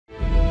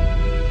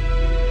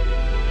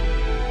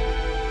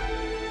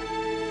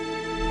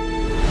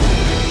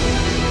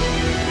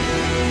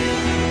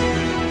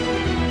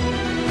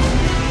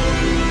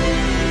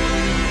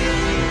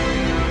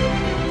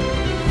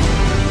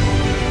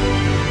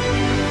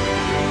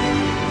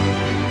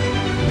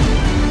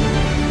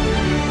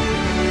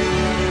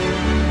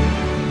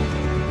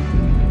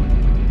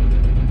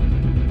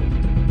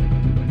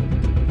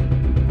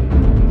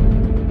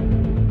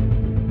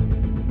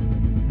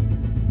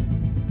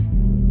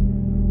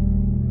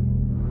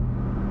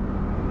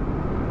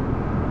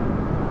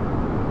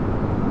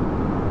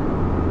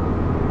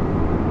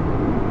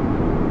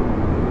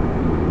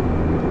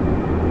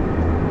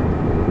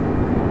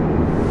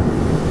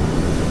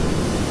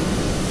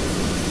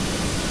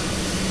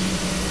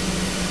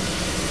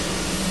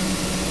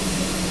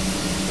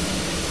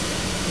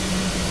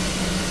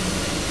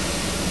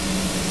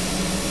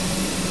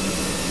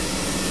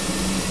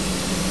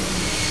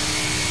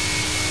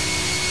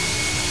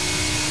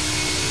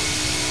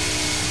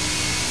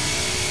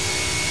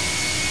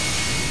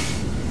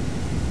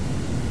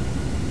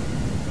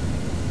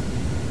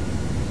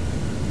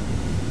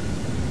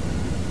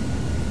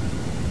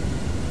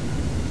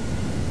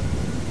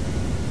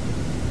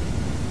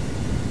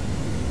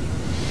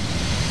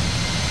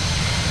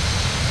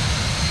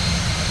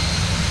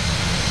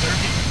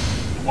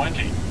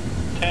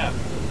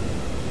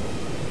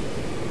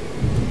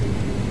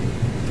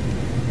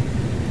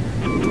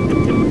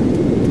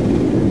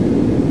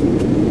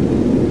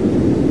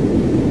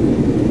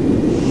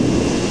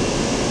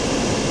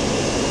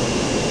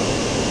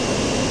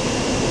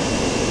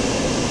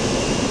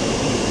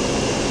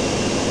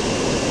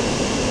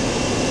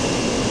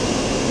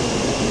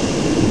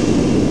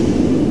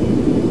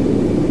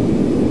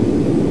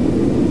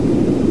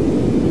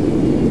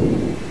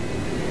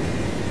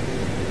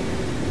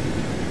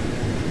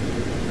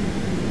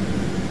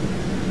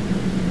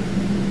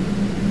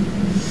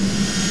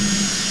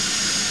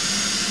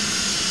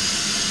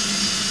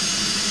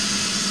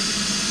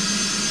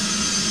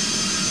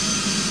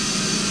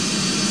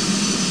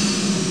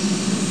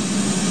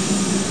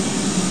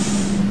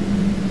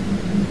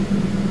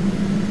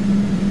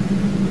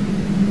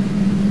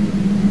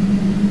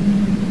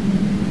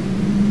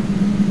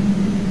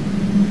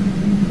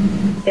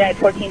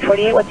United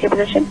 1448, what's your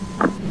position?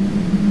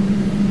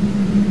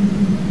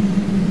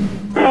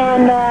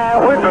 And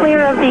we're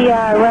clear of the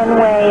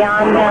runway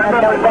on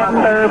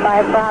November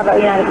by Bravo,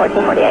 United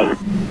 1448.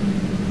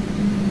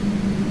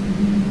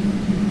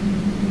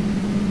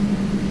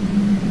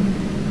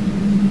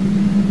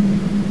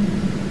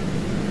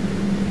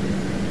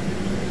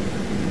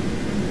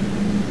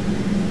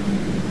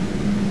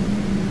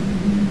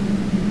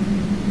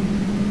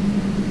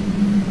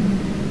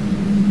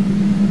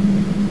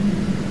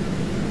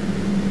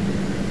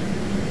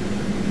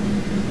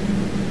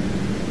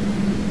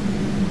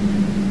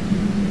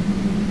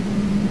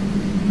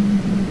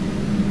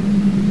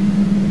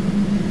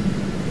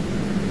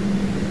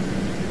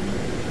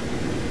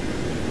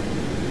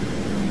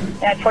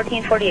 At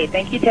 1448,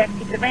 thank you.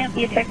 Taxi to ramp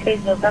via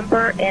taxiways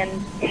November and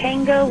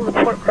Tango,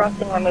 report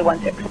crossing runway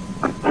 16.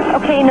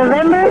 Okay,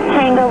 November,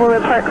 Tango will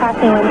report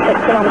crossing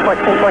 16 on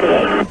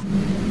 1448.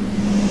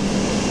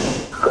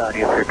 Ground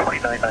user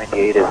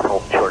 2998 is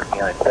holding short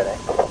behind FedEx.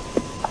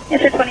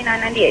 Yes, sir,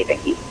 2998,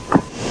 thank you.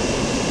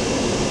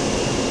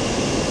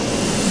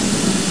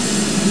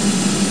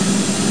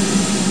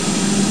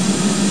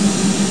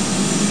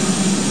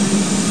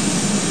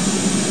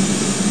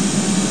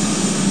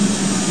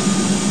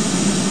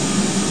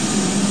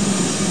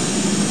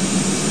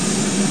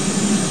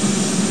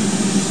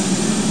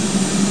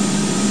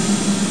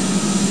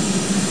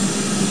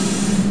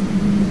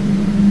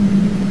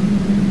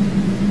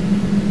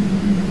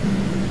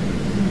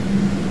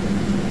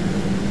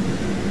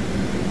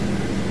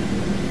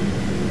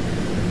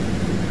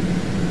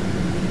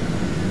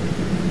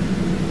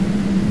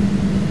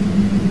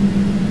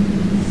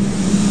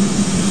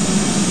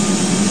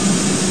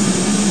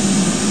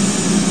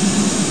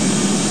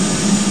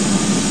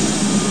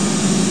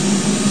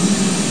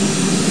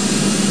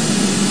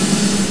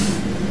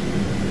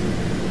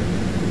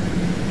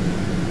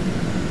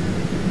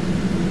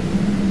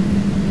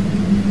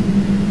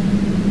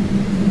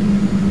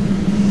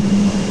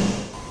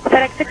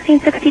 FedEx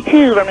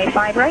 1662, runway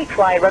 5 right,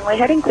 fly runway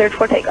heading, cleared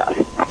for takeoff.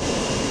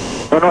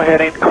 Runway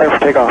heading, clear for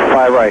takeoff,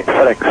 5 right,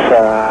 FedEx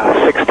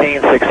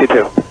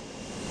 1662.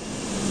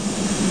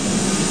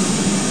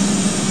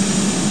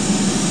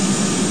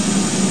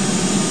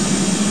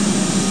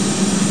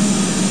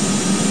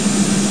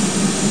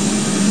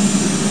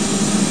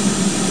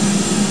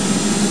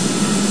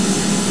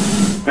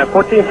 Now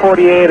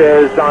 1448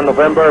 is on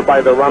November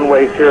by the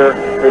runways here.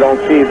 We don't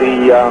see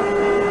the,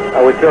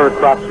 we see her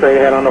cross straight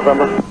ahead on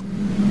November.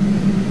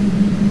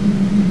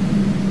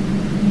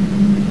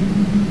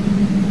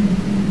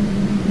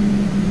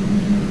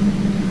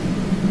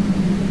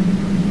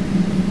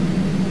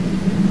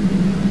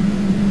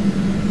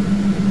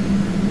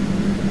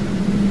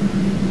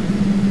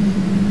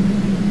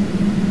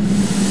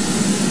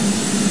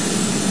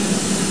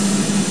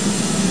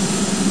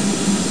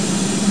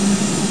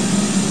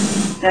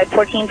 At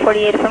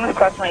 1448, affirmative,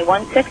 cross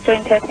runway 16,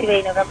 join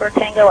taxiway November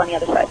Tango on the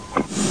other side.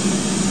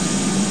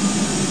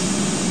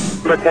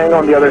 November Tango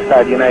on the other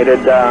side, United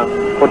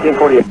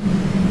 1448.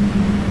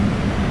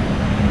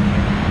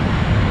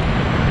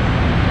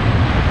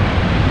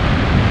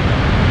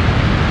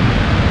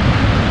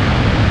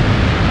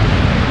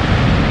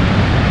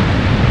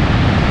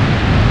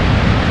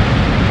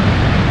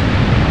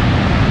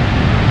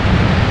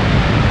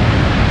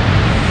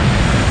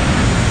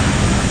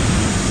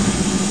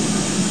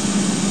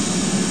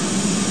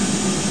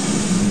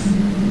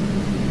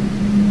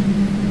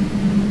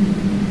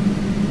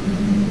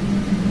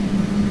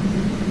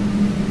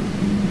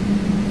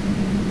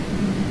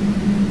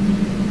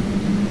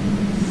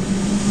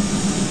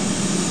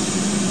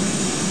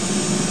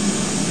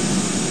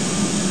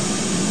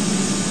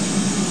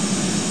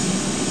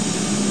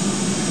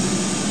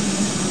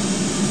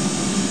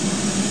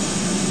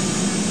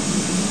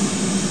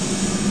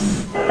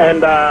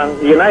 And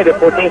United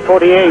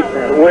 1448,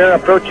 we're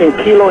approaching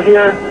Kilo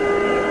here.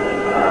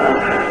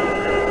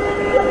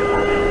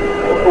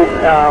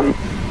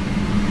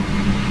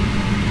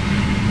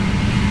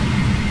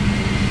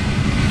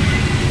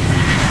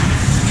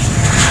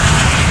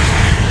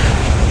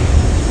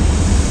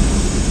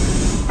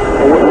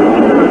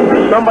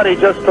 Somebody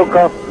just took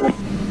off.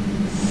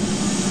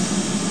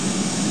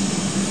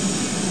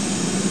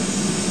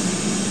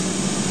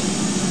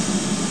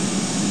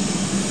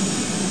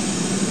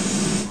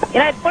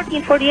 United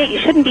 1448, you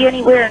shouldn't be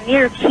anywhere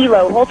near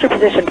Kilo. Hold your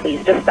position,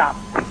 please. Just stop.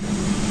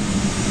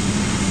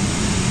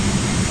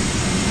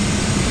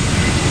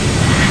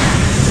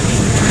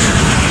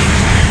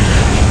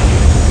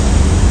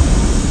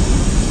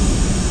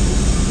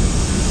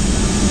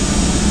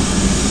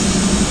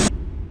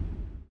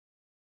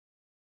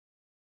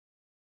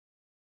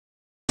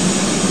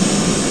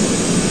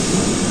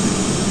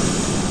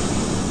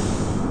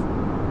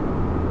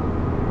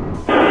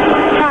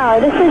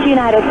 This is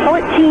United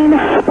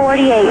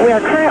 1448. We are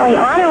currently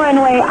on a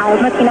runway. I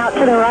was looking out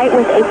to the right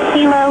with a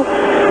Kilo.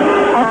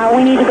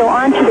 We need to go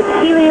on to the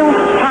Kilo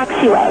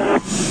taxiway.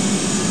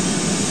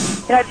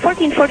 United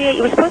 1448,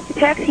 you were supposed to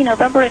taxi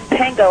November in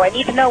Tango. I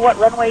need to know what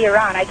runway you're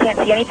on. I can't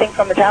see anything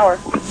from the tower.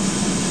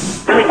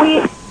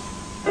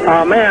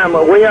 Ma'am,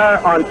 we are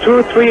on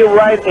 23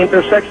 right,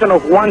 intersection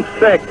of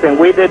 16, and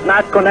we did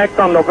not connect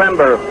on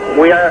November.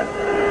 We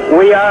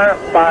are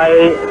by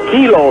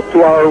Kilo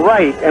to our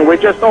right, and we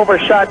just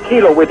overshot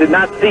Kilo. We did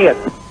not see it.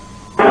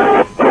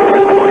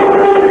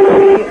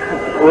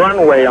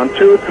 Runway on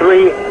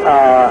 23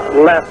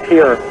 left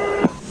here.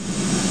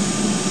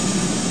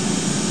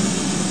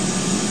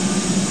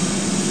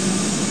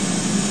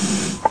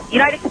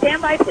 United,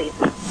 stand by, please.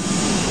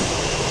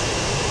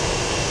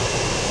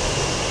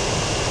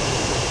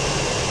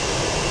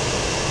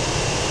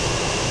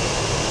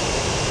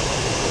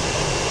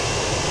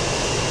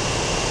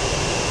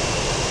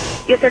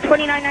 Yes, sir,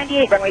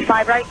 2998, runway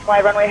 5 right,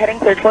 fly runway heading,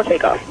 cleared for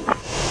takeoff.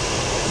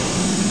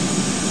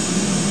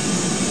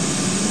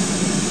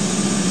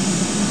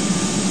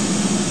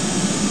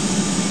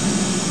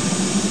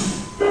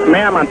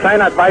 Ma'am, I'm trying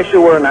to advise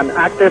you we're on an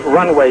active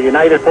runway,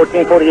 United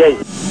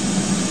 1448.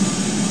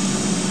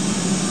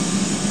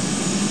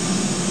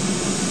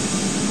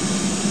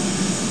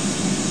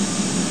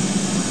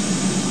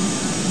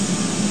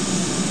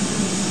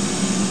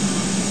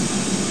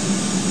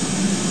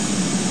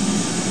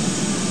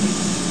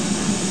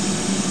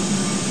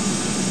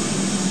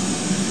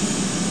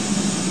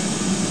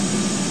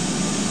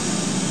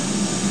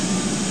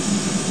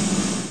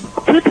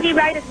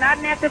 Right is not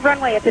an active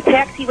runway. It's a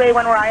taxiway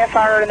when we're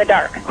IFR or in the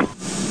dark.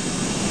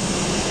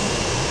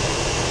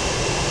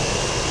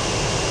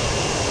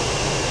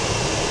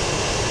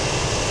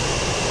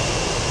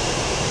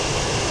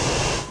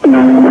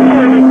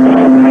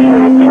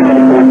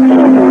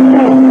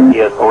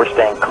 Yes, but we're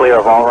staying clear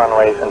of all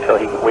runways until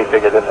we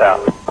figure this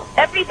out.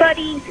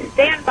 Everybody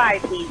stand by,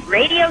 please.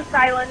 Radio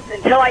silence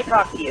until I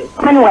talk to you.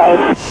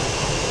 Runway.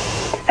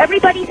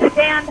 Everybody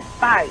stand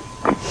by.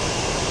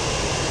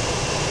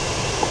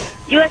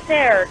 U.S.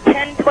 Air,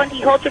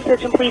 1020, hold your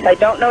position, please. I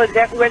don't know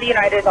exactly where the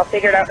United is. I'll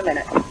figure it out in a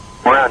minute.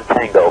 We're on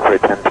Tango for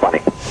 1020.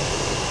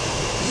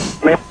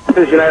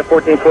 This is United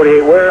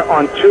 1448. We're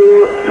on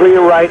 23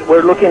 right.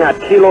 We're looking at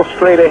Kilo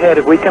straight ahead.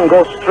 If we can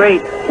go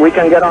straight, we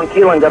can get on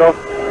Kilo and get off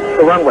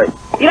the runway.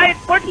 United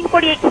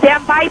 1448,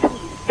 stand by,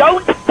 please.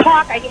 Don't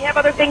talk. I have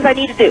other things I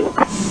need to do.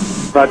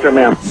 Roger,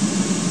 ma'am.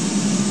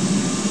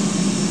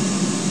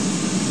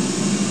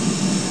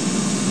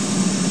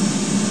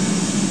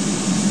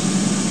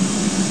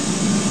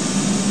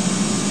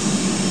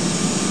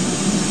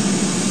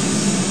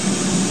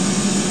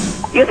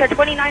 US Air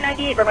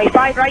 2998, runway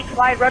 5 right,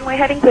 fly runway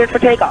heading, cleared for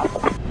takeoff.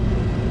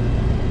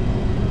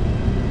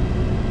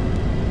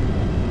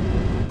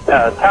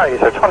 Tower,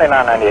 US Air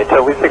 2998,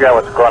 till we figure out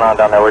what's going on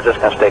down there, we're just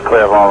going to stay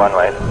clear of all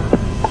runways.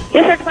 US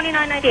Air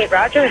 2998,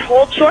 roger.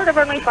 Hold short of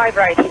runway 5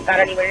 right. He's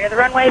not anywhere near the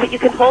runway, but you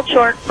can hold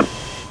short.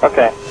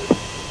 Okay.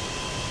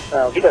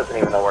 Well, he doesn't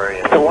even know where he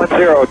is. So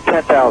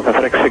 10,000,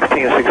 FedEx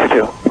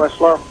 1662. Press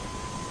slow.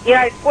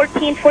 United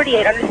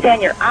 1448,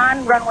 understand you're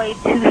on runway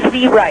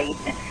 23 right.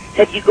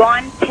 Have you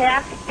gone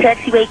past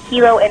taxiway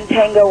Kilo and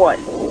Tango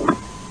 1?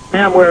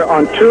 Ma'am, we're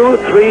on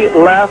 23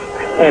 left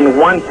and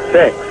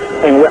 16,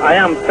 and I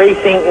am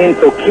facing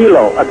into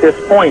Kilo at this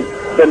point.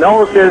 The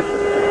nose is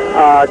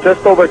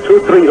just over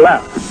 23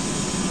 left.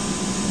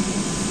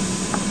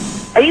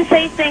 Are you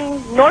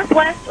facing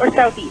northwest or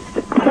southeast?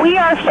 We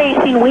are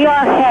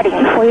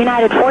heading for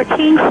United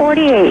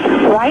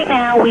 1448. Right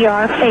now we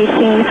are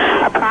facing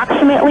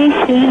approximately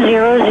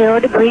 200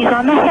 degrees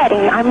on the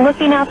heading. I'm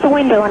looking out the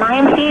window and I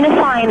am seeing a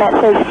sign that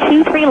says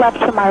 23 left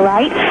to my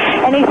right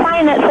and a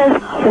sign that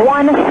says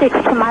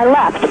 16 to my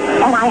left.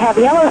 And I have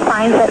yellow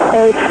signs that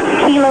say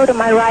Kilo to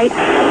my right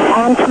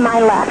and to my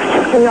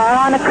left. We are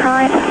on a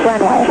current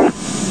runway.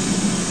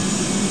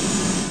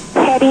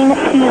 Heading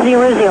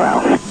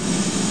 200.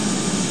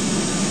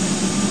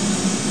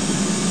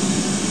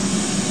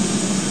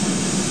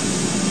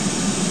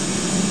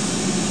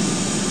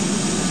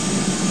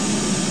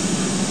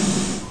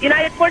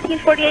 United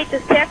 1448,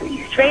 just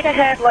taxi straight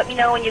ahead. Let me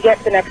know when you get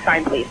to the next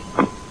sign, please.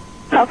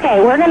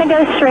 Okay, we're going to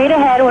go straight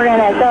ahead. We're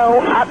going to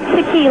go up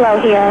to Kilo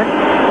here.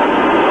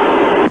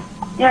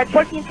 United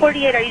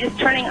 1448, are you just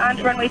turning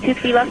onto runway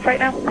 23 left right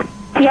now?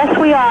 Yes,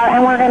 we are,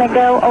 and we're going to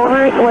go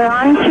over. We're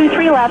on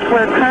 23 left.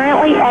 We're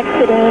currently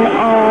exiting,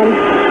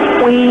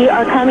 and we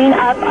are coming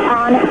up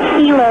on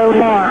Kilo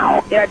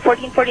now. United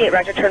 1448,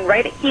 roger. Turn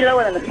right at Kilo,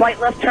 and then the slight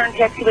left turn,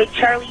 taxiway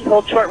Charlie,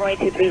 hold short, runway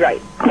 23 right.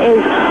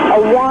 Is a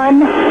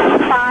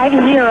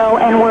 150,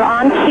 and we're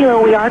on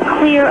Kilo. We are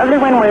clear of the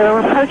runway. We're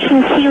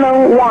approaching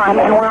Kilo 1,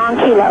 and we're on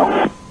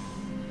Kilo.